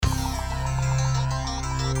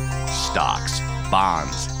Stocks,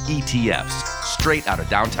 bonds, ETFs, straight out of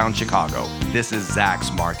downtown Chicago. This is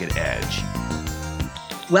Zacks Market Edge.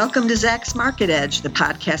 Welcome to Zacks Market Edge, the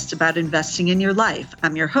podcast about investing in your life.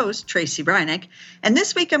 I'm your host, Tracy Brynick, and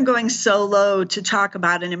this week I'm going solo to talk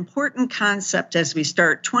about an important concept as we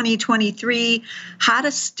start 2023, how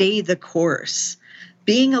to stay the course.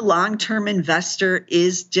 Being a long-term investor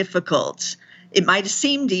is difficult. It might have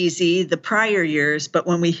seemed easy the prior years, but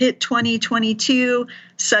when we hit 2022,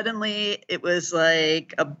 suddenly it was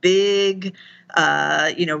like a big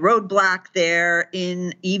roadblock there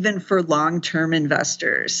even for long-term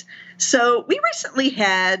investors. So we recently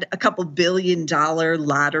had a couple $1 billion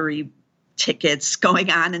lottery tickets going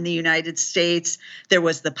on in the United States. There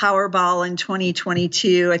was the Powerball in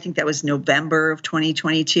 2022. I think that was November of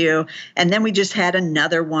 2022. And then we just had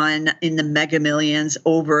another one in the Mega Millions,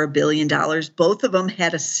 over $1 billion. Both of them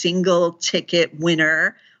had a single ticket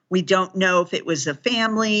winner. We don't know if it was a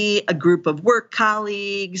family, a group of work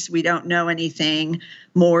colleagues. We don't know anything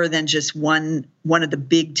more than just one of the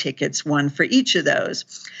big tickets, one for each of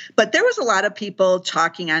those. But there was a lot of people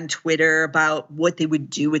talking on Twitter about what they would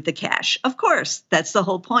do with the cash. Of course, that's the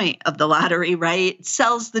whole point of the lottery, right? It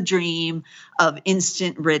sells the dream of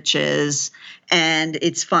instant riches, and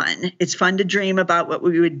it's fun. It's fun to dream about what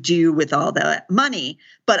we would do with all that money.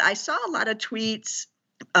 But I saw a lot of tweets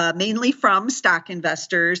mainly from stock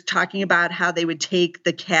investors talking about how they would take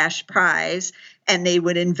the cash prize and they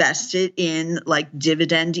would invest it in like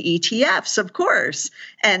dividend ETFs, of course.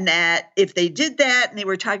 And that if they did that and they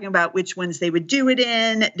were talking about which ones they would do it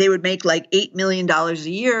in, they would make like $8 million a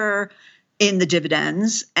year in the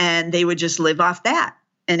dividends and they would just live off that.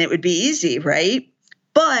 And it would be easy, right?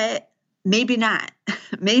 But maybe not.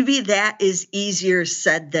 Maybe that is easier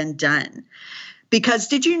said than done. Because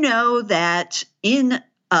did you know that in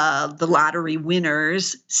the lottery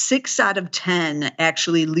winners, 6 out of 10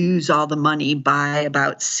 actually lose all the money by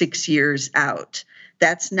about 6 years out?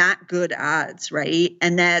 That's not good odds, right?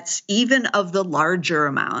 And that's even of the larger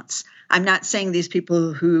amounts. I'm not saying these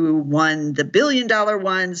people who won the $1 billion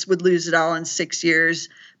ones would lose it all in 6 years,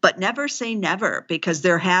 but never say never, because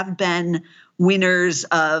there have been winners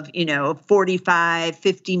of, $45,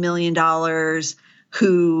 $50 million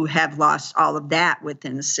who have lost all of that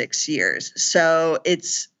within 6 years. So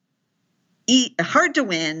it's hard to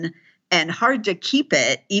win and hard to keep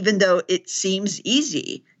it, even though it seems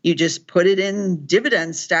easy. You just put it in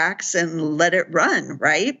dividend stocks and let it run,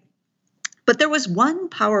 right? But there was one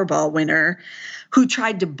Powerball winner who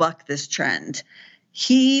tried to buck this trend.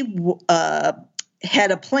 He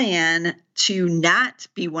had a plan to not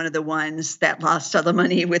be one of the ones that lost all the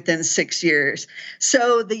money within 6 years.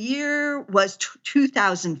 So the year was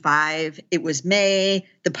 2005. It was May.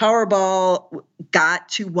 The Powerball got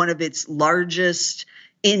to one of its largest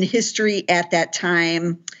in history at that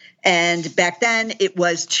time. And back then it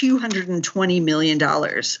was $220 million.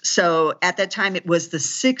 So at that time, it was the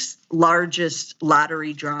 6th largest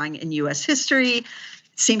lottery drawing in U.S. history.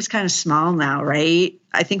 Seems kind of small now, right?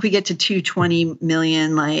 I think we get to 220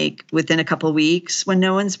 million like within a couple of weeks when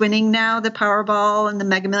no one's winning now, the Powerball and the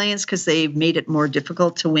Mega Millions, because they've made it more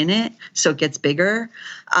difficult to win it. So it gets bigger.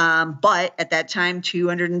 But at that time,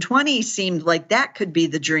 220 seemed like that could be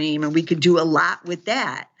the dream and we could do a lot with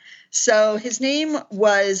that. So his name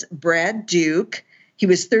was Brad Duke. He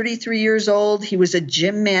was 33 years old. He was a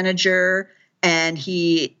gym manager and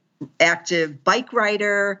he active bike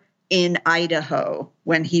rider in Idaho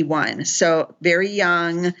when he won. So very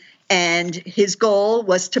young. And his goal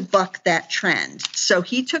was to buck that trend. So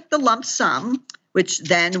he took the lump sum, which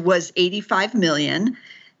then was 85 million.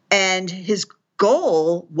 And his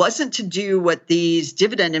goal wasn't to do what these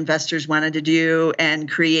dividend investors wanted to do and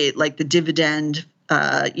create like the dividend,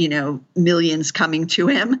 millions coming to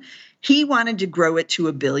him. He wanted to grow it to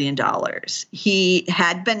 $1 billion. He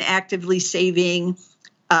had been actively saving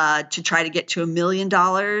to try to get to $1 million.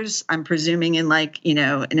 I'm presuming in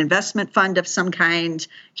an investment fund of some kind.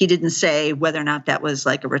 He didn't say whether or not that was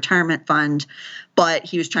like a retirement fund, but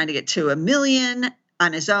he was trying to get to $1 million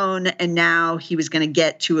on his own. And now he was going to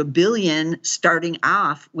get to $1 billion starting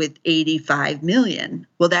off with 85 million.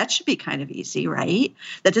 Well, that should be kind of easy, right?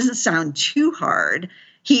 That doesn't sound too hard.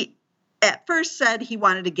 He at first said he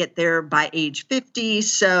wanted to get there by age 50.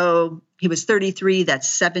 So he was 33. That's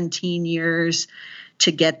 17 years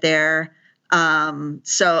to get there.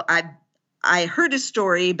 So I heard his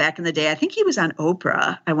story back in the day. I think he was on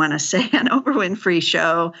Oprah, I want to say, on Oprah Winfrey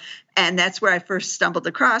Show. And that's where I first stumbled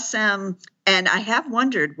across him. And I have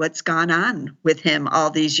wondered what's gone on with him all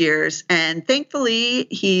these years. And thankfully,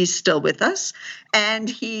 he's still with us. And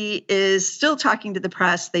he is still talking to the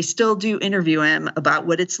press. They still do interview him about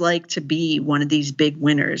what it's like to be one of these big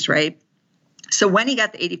winners, right? So when he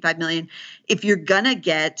got the 85 million, if you're going to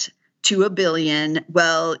get to $1 billion,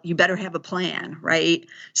 well, you better have a plan, right?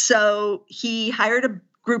 So he hired a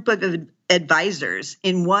group of advisors.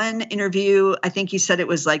 In one interview, I think he said it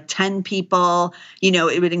was like 10 people.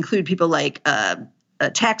 It would include people like a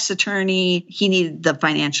tax attorney. He needed the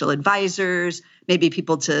financial advisors, maybe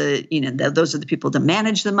people to, those are the people to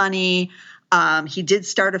manage the money. He did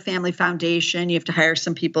start a family foundation. You have to hire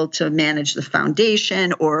some people to manage the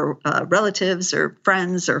foundation, or relatives or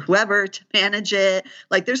friends or whoever to manage it.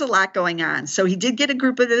 Like, there's a lot going on. So he did get a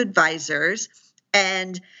group of advisors.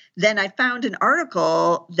 And then I found an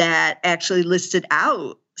article that actually listed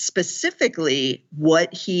out specifically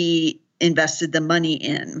what he invested the money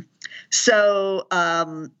in. So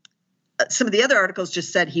some of the other articles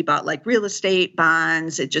just said he bought like real estate,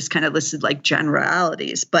 bonds. It just kind of listed like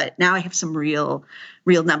generalities. But now I have some real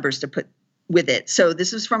numbers to put with it. So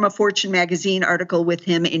this is from a Fortune magazine article with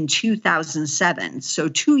him in 2007. So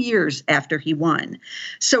 2 years after he won.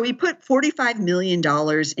 So he put $45 million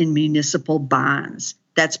in municipal bonds.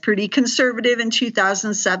 That's pretty conservative in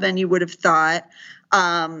 2007, you would have thought.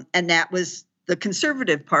 And that was the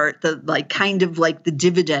conservative part, kind of like the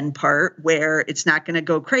dividend part, where it's not going to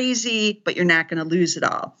go crazy, but you're not going to lose it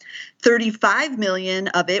all. 35 million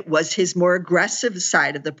of it was his more aggressive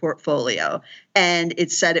side of the portfolio. And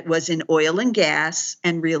it said it was in oil and gas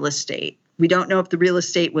and real estate. We don't know if the real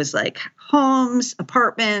estate was like homes,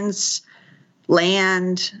 apartments,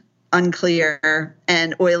 land, unclear.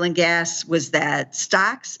 And oil and gas, was that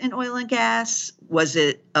stocks in oil and gas? Was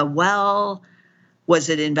it a well? Was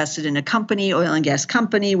it invested in a company, oil and gas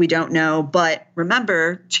company? We don't know. But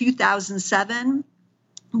remember, 2007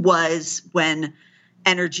 was when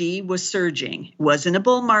energy was surging. It wasn't a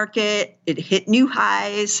bull market. It hit new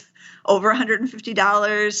highs, over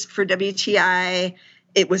 $150 for WTI.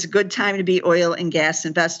 It was a good time to be oil and gas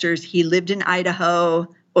investors. He lived in Idaho,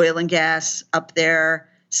 oil and gas up there.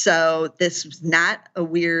 So this was not a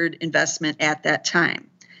weird investment at that time.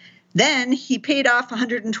 Then he paid off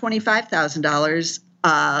 $125,000.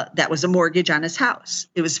 That was a mortgage on his house.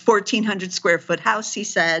 It was 1,400 square foot house, he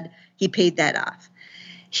said. He paid that off.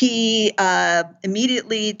 He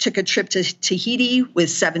immediately took a trip to Tahiti with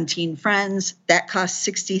 17 friends. That cost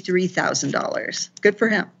 $63,000. Good for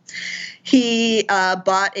him. He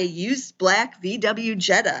bought a used black VW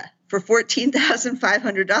Jetta for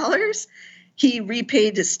 $14,500. He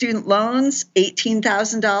repaid his student loans,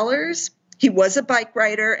 $18,000. He was a bike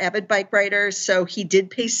rider, avid bike rider, so he did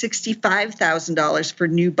pay $65,000 for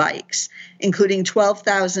new bikes, including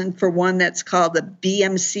 $12,000 for one that's called the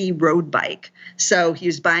BMC road bike. So he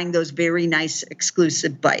was buying those very nice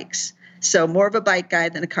exclusive bikes. So more of a bike guy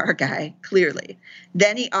than a car guy, clearly.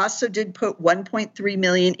 Then he also did put $1.3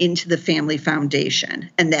 million into the family foundation,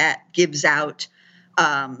 and that gives out,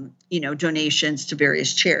 donations to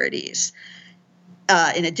various charities.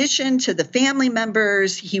 In addition to the family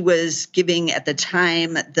members, he was giving at the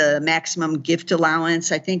time the maximum gift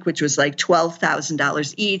allowance, I think, which was like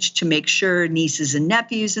 $12,000 each, to make sure nieces and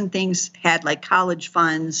nephews and things had like college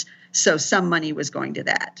funds. So some money was going to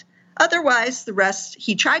that. Otherwise, the rest,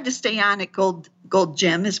 he tried to stay on at Gold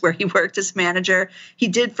Gym, is where he worked as manager. He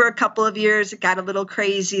did for a couple of years. It got a little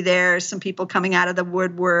crazy there. Some people coming out of the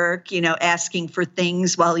woodwork, asking for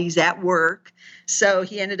things while he's at work. So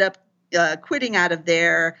he ended up quitting out of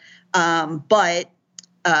there, but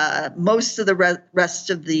most of the rest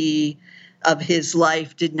of his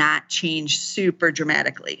life did not change super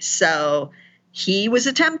dramatically. So he was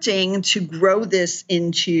attempting to grow this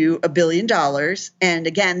into $1 billion. And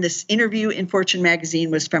again, this interview in Fortune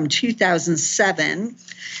magazine was from 2007.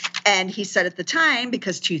 And he said at the time,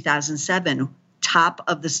 because 2007, top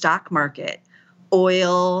of the stock market,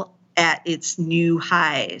 oil at its new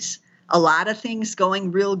highs. A lot of things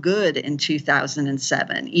going real good in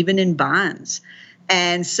 2007, even in bonds.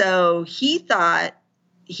 And so he thought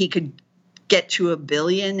he could get to $1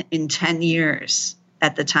 billion in 10 years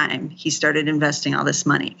at the time he started investing all this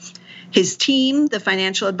money. His team, the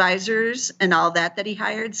financial advisors and all that he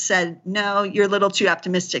hired, said, no, you're a little too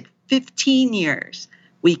optimistic. 15 years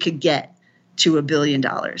we could get to $1 billion,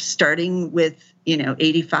 starting with,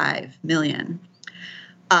 85 million.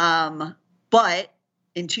 But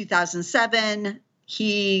in 2007,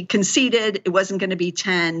 he conceded it wasn't going to be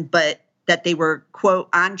 10, but that they were, quote,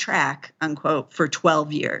 on track, unquote, for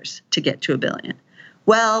 12 years to get to $1 billion.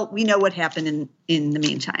 Well, we know what happened in the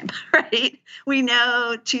meantime, right? We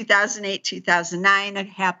know 2008, 2009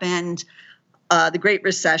 happened, the Great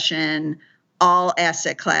Recession, all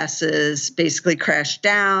asset classes basically crashed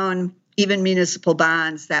down. Even municipal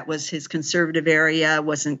bonds, that was his conservative area,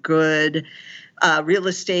 wasn't good. Real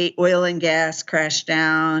estate, oil and gas crashed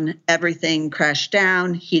down. Everything crashed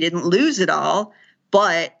down. He didn't lose it all,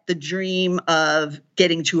 but the dream of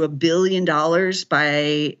getting to $1 billion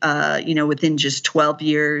by, within just 12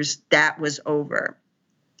 years, that was over.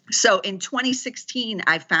 So in 2016,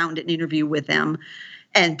 I found an interview with him,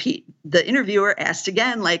 and the interviewer asked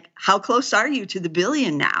again, like, how close are you to the $1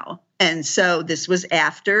 billion now? And so this was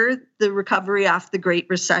after the recovery off the Great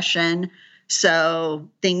Recession. So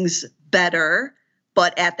things better.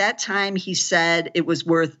 But at that time, he said it was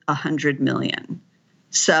worth $100 million.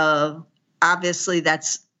 So obviously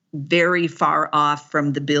that's very far off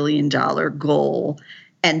from the $1 billion goal.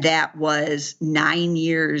 And that was 9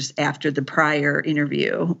 years after the prior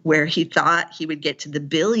interview, where he thought he would get to the $1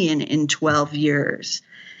 billion in 12 years.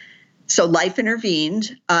 So life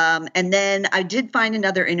intervened. And then I did find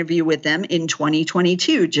another interview with them in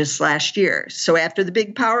 2022, just last year. So after the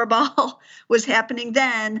big Powerball was happening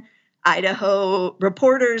then, Idaho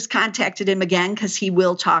reporters contacted him again because he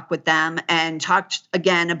will talk with them, and talked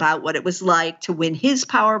again about what it was like to win his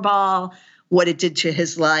Powerball, what it did to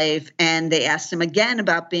his life. And they asked him again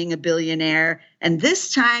about being a billionaire. And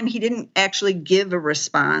this time he didn't actually give a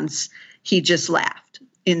response. He just laughed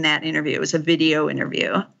in that interview. It was a video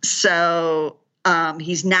interview. So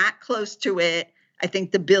he's not close to it. I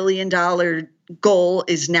think the $1 billion goal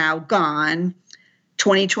is now gone.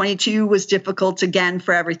 2022 was difficult again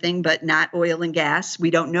for everything, but not oil and gas.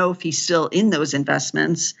 We don't know if he's still in those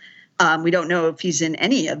investments. We don't know if he's in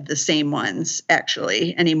any of the same ones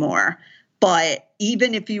actually anymore. But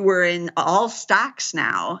even if you were in all stocks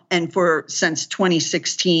now, and since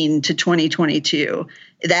 2016 to 2022,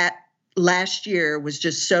 that last year was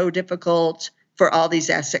just so difficult for all these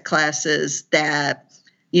asset classes that,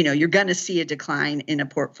 you're going to see a decline in a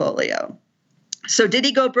portfolio. So did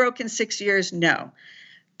he go broke in 6 years? No.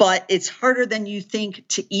 But it's harder than you think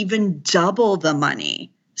to even double the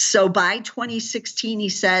money. So by 2016, he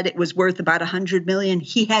said it was worth about $100 million.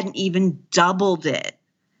 He hadn't even doubled it.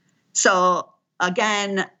 So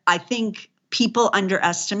again, I think people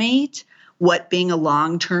underestimate what being a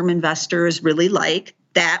long-term investor is really like.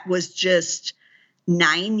 That was just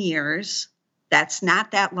 9 years. That's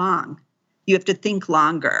not that long. You have to think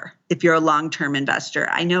longer if you're a long-term investor.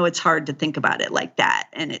 I know it's hard to think about it like that,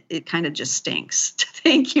 and it kind of just stinks to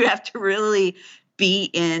think you have to really be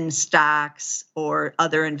in stocks or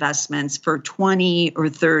other investments for 20 or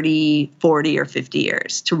 30, 40 or 50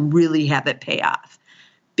 years to really have it pay off.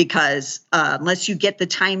 Because unless you get the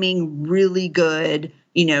timing really good,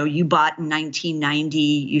 you bought in 1990,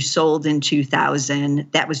 you sold in 2000,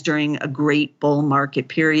 that was during a great bull market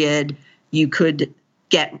period. You could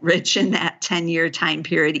get rich in that 10-year time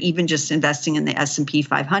period, even just investing in the S&P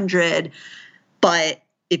 500. But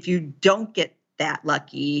if you don't get that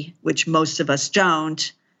lucky, which most of us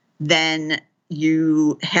don't, then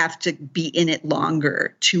you have to be in it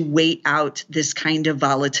longer to wait out this kind of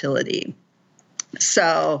volatility.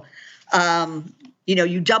 So,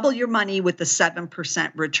 you double your money with a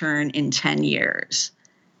 7% return in 10 years.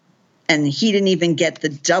 And he didn't even get the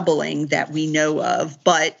doubling that we know of,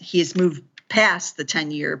 but he has moved past the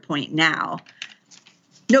 10-year point now.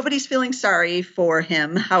 Nobody's feeling sorry for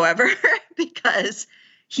him, however, because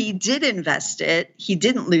he did invest it. He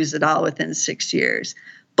didn't lose it all within 6 years.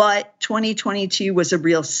 But 2022 was a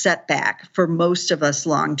real setback for most of us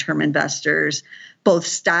long-term investors, both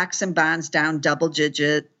stocks and bonds down double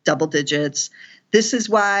digits. This is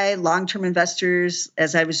why long-term investors,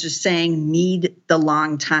 as I was just saying, need the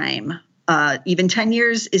long time. Even 10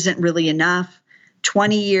 years isn't really enough.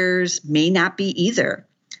 20 years may not be either.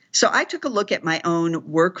 So I took a look at my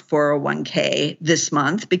own work 401k this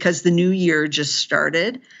month because the new year just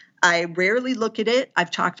started. I rarely look at it.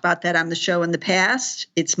 I've talked about that on the show in the past.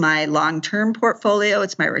 It's my long-term portfolio.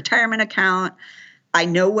 It's my retirement account. I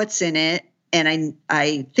know what's in it, and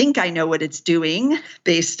I think I know what it's doing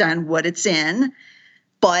based on what it's in.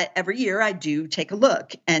 But every year I do take a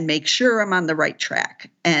look and make sure I'm on the right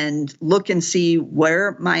track and look and see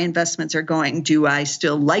where my investments are going. Do I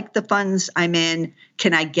still like the funds I'm in?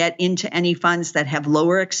 Can I get into any funds that have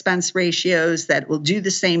lower expense ratios that will do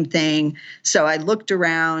the same thing? So I looked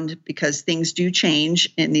around because things do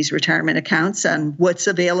change in these retirement accounts on what's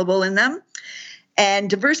available in them. And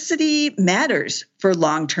diversity matters for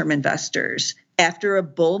long-term investors. after a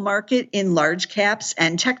bull market in large caps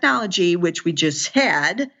and technology, which we just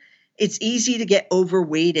had, it's easy to get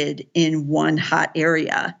overweighted in one hot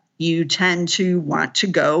area. You tend to want to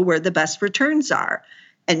go where the best returns are.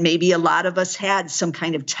 And maybe a lot of us had some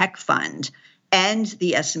kind of tech fund and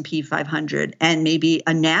the S&P 500 and maybe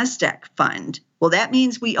a NASDAQ fund. Well, that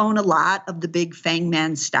means we own a lot of the big FANG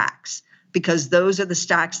man stocks because those are the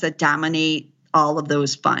stocks that dominate all of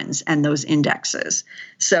those funds and those indexes.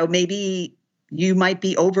 So maybe you might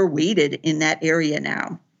be overweighted in that area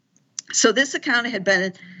now. So this account had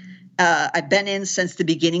been, I've been in since the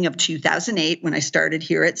beginning of 2008 when I started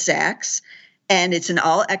here at Zacks. And it's an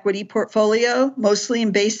all equity portfolio, mostly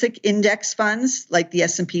in basic index funds like the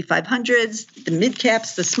S&P 500s, the mid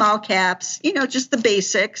caps, the small caps, just the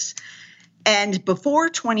basics. And before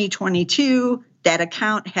 2022, that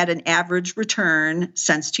account had an average return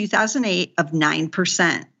since 2008 of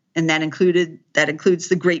 9%. And that includes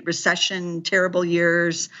the Great Recession, terrible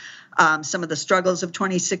years, some of the struggles of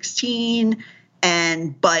 2016,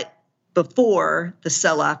 but before the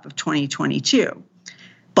sell-off of 2022.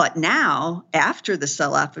 But now, after the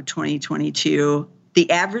sell-off of 2022,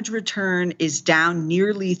 the average return is down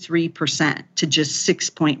nearly 3% to just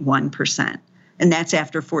 6.1%. And that's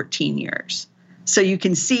after 14 years. So you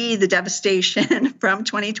can see the devastation from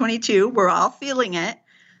 2022. We're all feeling it.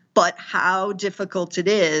 But how difficult it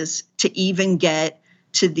is to even get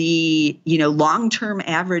to the long-term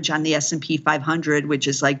average on the S&P 500, which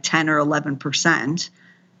is like 10 or 11%.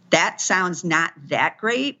 That sounds not that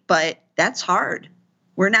great, but that's hard.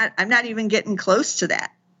 I'm not even getting close to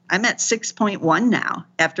that. I'm at 6.1 now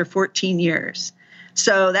after 14 years.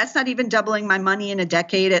 So that's not even doubling my money in a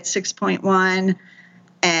decade at 6.1.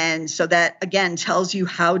 And so that, again, tells you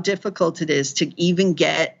how difficult it is to even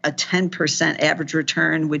get a 10% average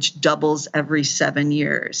return, which doubles every 7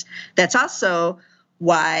 years. That's also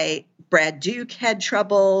why Brad Duke had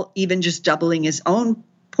trouble even just doubling his own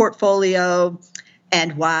portfolio,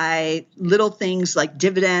 and why little things like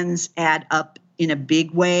dividends add up in a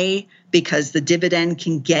big way, because the dividend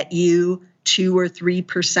can get you 2 or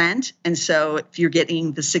 3%. And so if you're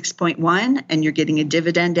getting the 6.1 and you're getting a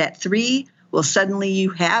dividend at 3, well, suddenly you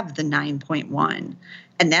have the 9.1.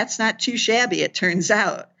 And that's not too shabby, it turns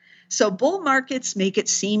out. So bull markets make it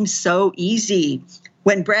seem so easy.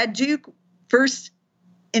 When Brad Duke first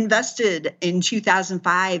invested in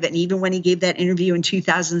 2005, and even when he gave that interview in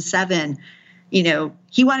 2007,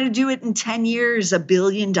 he wanted to do it in 10 years, $1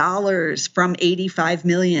 billion from 85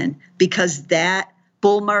 million, because that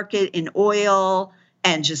bull market in oil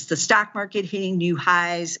and just the stock market hitting new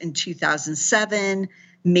highs in 2007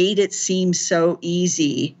 made it seem so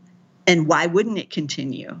easy. And why wouldn't it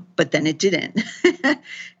continue? But then it didn't.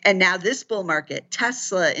 And now this bull market,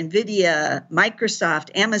 Tesla, Nvidia,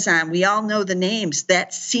 Microsoft, Amazon, we all know the names.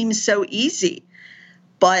 That seems so easy.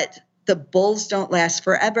 But the bulls don't last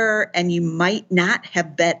forever, and you might not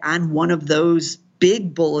have bet on one of those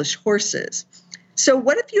big bullish horses. So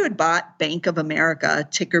what if you had bought Bank of America,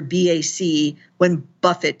 ticker BAC, when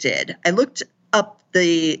Buffett did? I looked up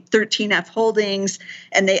the 13F holdings,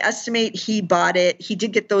 and they estimate he bought it. He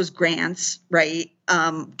did get those grants, right,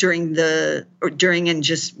 during and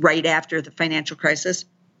just right after the financial crisis.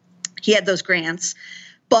 He had those grants,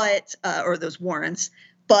 or those warrants,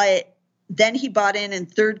 but then he bought in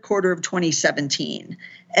third quarter of 2017.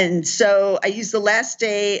 And so I used the last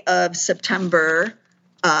day of September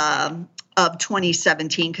of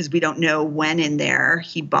 2017, because we don't know when in there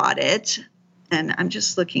he bought it. And I'm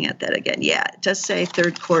just looking at that again. Yeah, it does say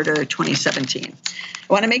third quarter 2017. I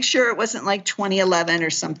want to make sure it wasn't like 2011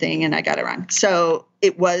 or something, and I got it wrong. So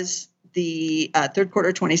it was the third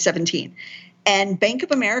quarter 2017. And Bank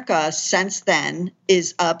of America since then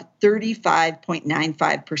is up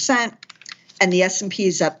 35.95%, and the S&P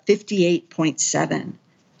is up 58.7%.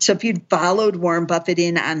 So if you'd followed Warren Buffett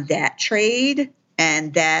in on that trade,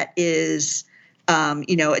 and that is a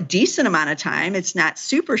decent amount of time. It's not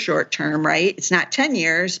super short term, right? It's not 10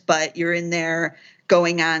 years, but you're in there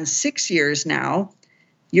going on 6 years now.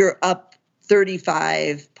 You're up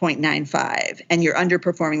 35.95, and you're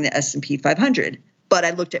underperforming the S&P 500. But I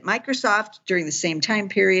looked at Microsoft during the same time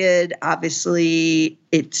period. Obviously,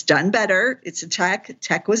 it's done better. It's a tech.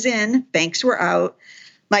 Tech was in. Banks were out.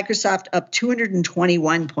 Microsoft up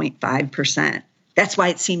 221.5%. That's why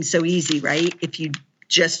it seems so easy, right? If you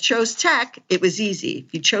just chose tech, it was easy.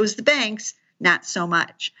 If you chose the banks, not so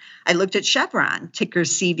much. I looked at Chevron, ticker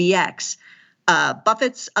CVX.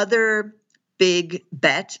 Buffett's other big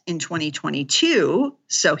bet in 2022,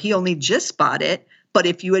 so he only just bought it. But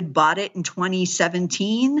if you had bought it in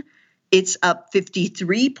 2017, It's up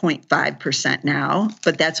 53.5% now,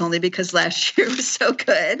 but that's only because last year was so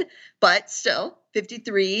good, but still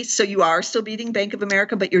 53. So you are still beating Bank of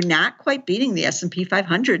America, but you're not quite beating the S&P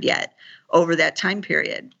 500 yet over that time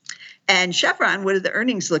period. And Chevron, what are the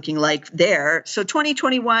earnings looking like there? So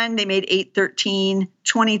 2021, they made $8.13.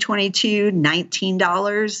 2022,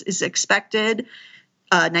 $19 is expected,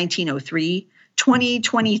 $19.03.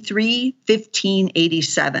 2023,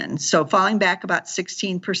 $15.87. So falling back about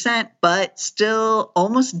 16%, but still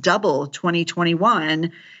almost double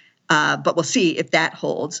 2021. But we'll see if that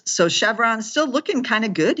holds. So Chevron's still looking kind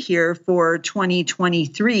of good here for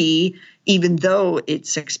 2023, even though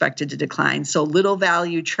it's expected to decline. So little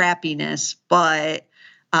value trappiness, but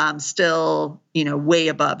still, way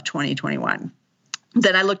above 2021.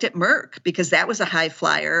 Then I looked at Merck because that was a high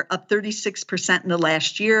flyer, up 36% in the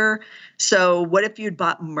last year. So what if you'd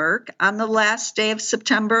bought Merck on the last day of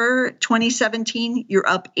September 2017? You're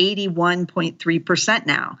up 81.3%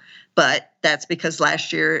 now. But that's because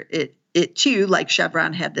last year it too, like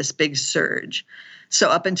Chevron, had this big surge. So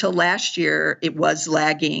up until last year, it was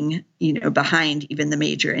lagging, behind even the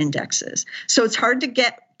major indexes. So it's hard to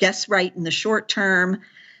guess right in the short term.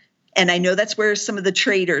 And I know that's where some of the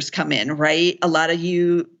traders come in, right? A lot of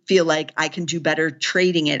you feel like I can do better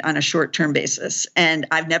trading it on a short-term basis. And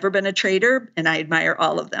I've never been a trader, and I admire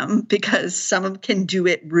all of them because some of them can do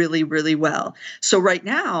it really, really well. So right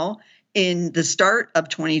now, in the start of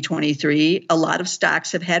 2023, a lot of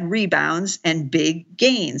stocks have had rebounds and big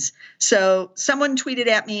gains. So someone tweeted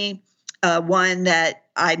at me one that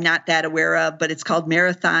I'm not that aware of, but it's called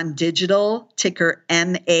Marathon Digital, ticker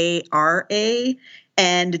MARA.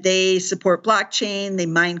 And they support blockchain. They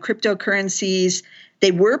mine cryptocurrencies.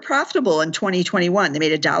 They were profitable in 2021. They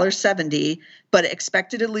made $1.70, but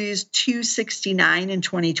expected to lose $2.69 in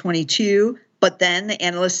 2022. But then the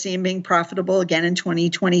analysts see them being profitable again in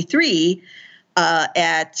 2023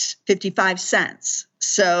 at 55 cents.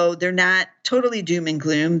 So they're not totally doom and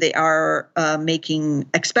gloom. They are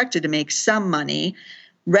expected to make some money.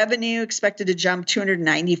 Revenue expected to jump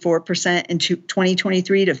 294% in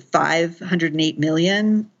 2023 to $508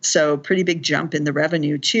 million. So pretty big jump in the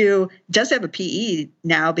revenue too. It does have a PE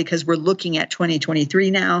now because we're looking at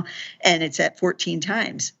 2023 now, and it's at 14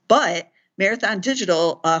 times. But Marathon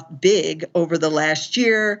Digital off big over the last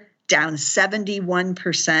year, down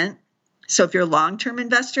 71%. So if you're a long-term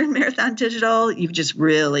investor in Marathon Digital, you've just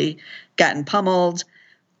really gotten pummeled.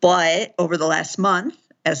 But over the last month,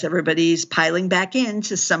 as everybody's piling back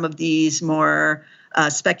into some of these more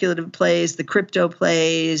speculative plays, the crypto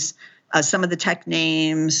plays, some of the tech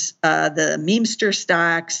names, the memester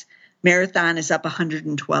stocks, Marathon is up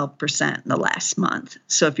 112% in the last month.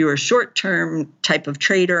 So if you're a short-term type of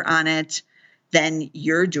trader on it, then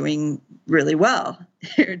you're doing really well.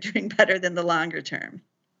 You're doing better than the longer term.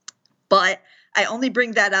 But I only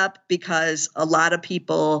bring that up because a lot of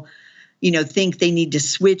people think they need to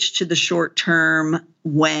switch to the short term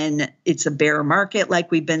when it's a bear market like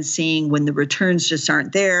we've been seeing, when the returns just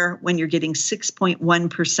aren't there, when you're getting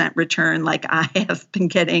 6.1% return like I have been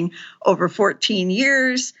getting over 14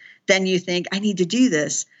 years, then you think I need to do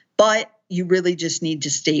this. But you really just need to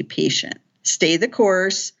stay patient, stay the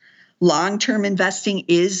course. Long-term investing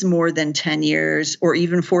is more than 10 years or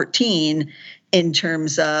even 14 in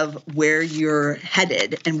terms of where you're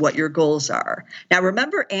headed and what your goals are. Now,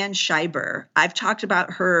 remember Ann Scheiber. I've talked about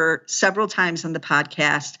her several times on the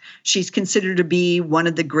podcast. She's considered to be one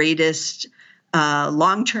of the greatest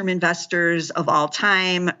long-term investors of all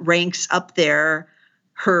time, ranks up there.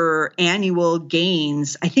 Her annual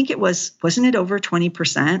gains, I think wasn't it over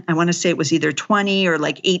 20%? I want to say it was either 20 or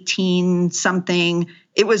like 18 something.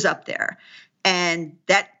 It was up there. And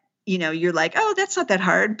that, you're like, oh, that's not that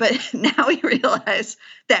hard. But now we realize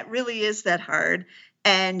that really is that hard.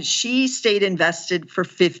 And she stayed invested for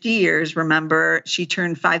 50 years. Remember, she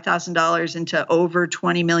turned $5,000 into over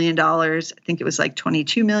 $20 million. I think it was like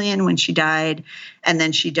 $22 million when she died. And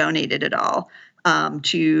then she donated it all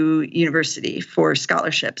to university for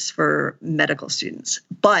scholarships for medical students.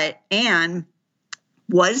 But Anne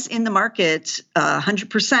was in the market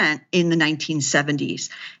 100% in the 1970s.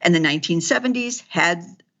 And the 1970s had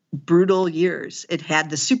brutal years. It had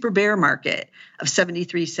the super bear market of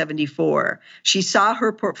 73, 74. She saw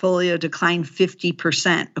her portfolio decline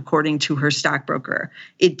 50%, according to her stockbroker.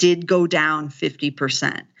 It did go down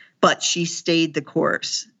 50%, but she stayed the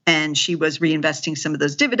course and she was reinvesting some of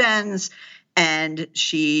those dividends. And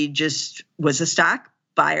she just was a stock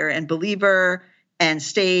buyer and believer and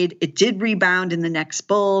stayed. It did rebound in the next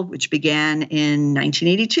bull, which began in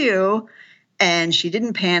 1982. And she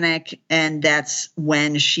didn't panic. And that's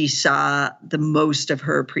when she saw the most of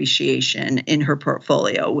her appreciation in her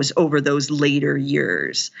portfolio was over those later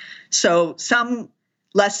years. So some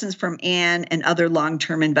lessons from Anne and other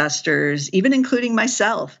long-term investors, even including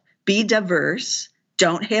myself, be diverse.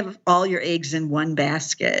 Don't have all your eggs in one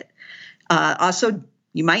basket. Also,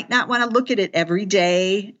 you might not want to look at it every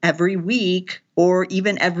day, every week, or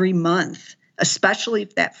even every month, especially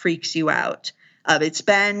if that freaks you out. It's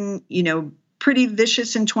been, pretty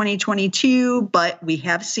vicious in 2022, but we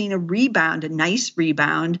have seen a rebound, a nice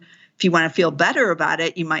rebound. If you want to feel better about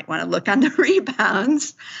it, you might want to look on the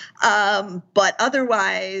rebounds. But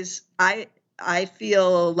otherwise, I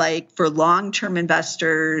feel like for long-term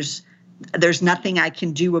investors, there's nothing I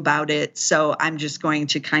can do about it. So I'm just going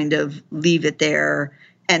to kind of leave it there.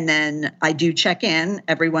 And then I do check in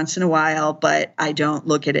every once in a while, but I don't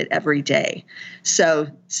look at it every day. So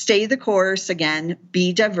stay the course. Again,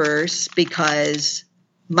 be diverse, because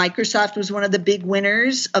Microsoft was one of the big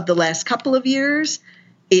winners of the last couple of years.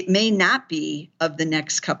 It may not be of the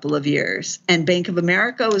next couple of years. And Bank of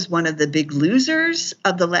America was one of the big losers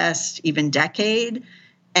of the last even decade.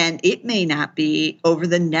 And it may not be over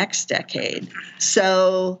the next decade.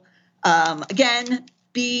 So again,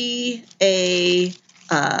 be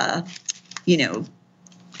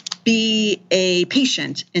a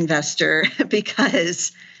patient investor,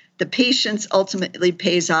 because the patience ultimately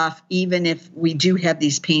pays off, even if we do have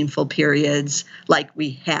these painful periods like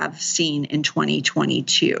we have seen in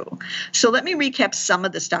 2022. So let me recap some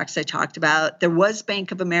of the stocks I talked about. There was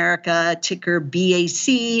Bank of America, ticker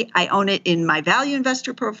BAC. I own it in my value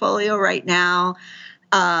investor portfolio right now.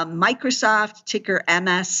 Microsoft, ticker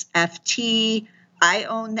MSFT. I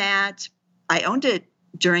own that. I owned it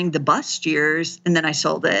during the bust years, and then I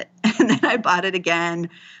sold it, and then I bought it again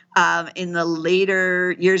in the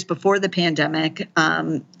later years before the pandemic.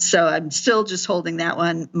 So I'm still just holding that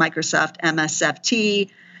one, Microsoft MSFT.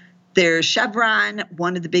 There's Chevron,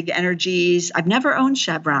 one of the big energies. I've never owned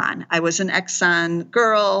Chevron. I was an Exxon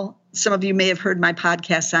girl. Some of you may have heard my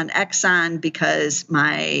podcast on Exxon because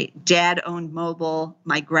my dad owned Mobil.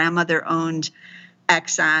 My grandmother owned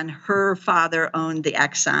Exxon. Her father owned the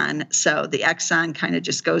Exxon. So the Exxon kind of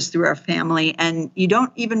just goes through our family. And you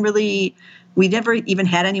don't even really, we never even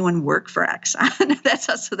had anyone work for Exxon. That's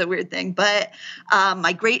also the weird thing. But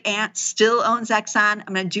my great aunt still owns Exxon.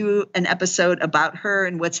 I'm going to do an episode about her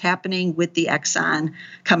and what's happening with the Exxon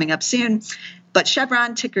coming up soon. But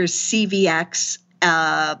Chevron, ticker CVX.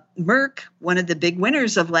 Merck, one of the big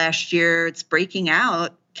winners of last year, it's breaking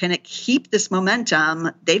out. Can it keep this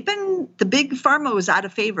momentum? The big pharma was out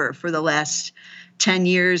of favor for the last 10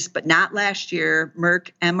 years, but not last year.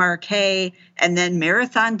 Merck, MRK, and then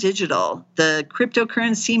Marathon Digital, the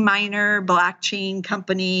cryptocurrency miner blockchain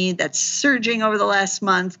company that's surging over the last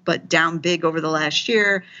month, but down big over the last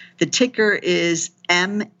year. The ticker is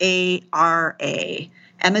MARA.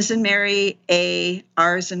 M as in Mary, A,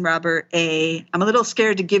 R as in Robert, A. I'm a little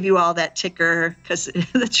scared to give you all that ticker because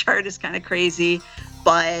the chart is kind of crazy,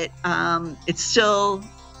 but it's still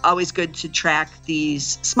always good to track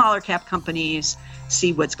these smaller cap companies,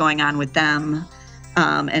 see what's going on with them,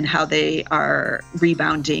 and how they are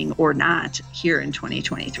rebounding or not here in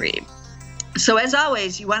 2023. So as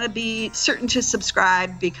always, you want to be certain to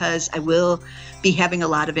subscribe because I will be having a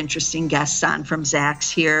lot of interesting guests on from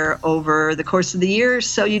Zacks here over the course of the year.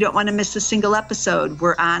 So you don't want to miss a single episode.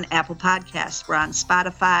 We're on Apple Podcasts. We're on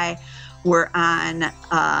Spotify. We're on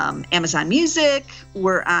Amazon Music.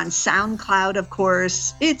 We're on SoundCloud, of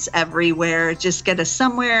course. It's everywhere. Just get us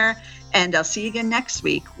somewhere. And I'll see you again next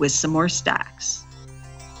week with some more stocks.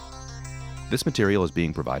 This material is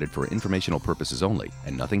being provided for informational purposes only,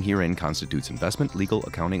 and nothing herein constitutes investment, legal,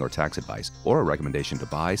 accounting, or tax advice, or a recommendation to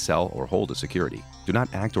buy, sell, or hold a security. Do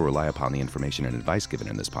not act or rely upon the information and advice given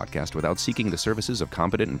in this podcast without seeking the services of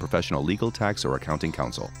competent and professional legal, tax, or accounting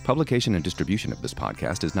counsel. Publication and distribution of this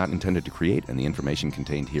podcast is not intended to create, and the information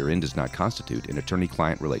contained herein does not constitute an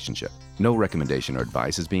attorney-client relationship. No recommendation or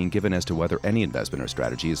advice is being given as to whether any investment or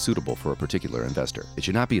strategy is suitable for a particular investor. It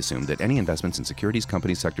should not be assumed that any investments in securities,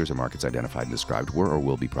 companies, sectors, or markets identified and described were or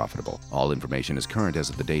will be profitable. All information is current as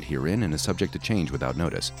of the date herein and is subject to change without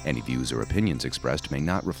notice. Any views or opinions expressed may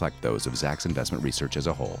not reflect those of Zacks Investment Research as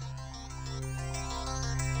a whole.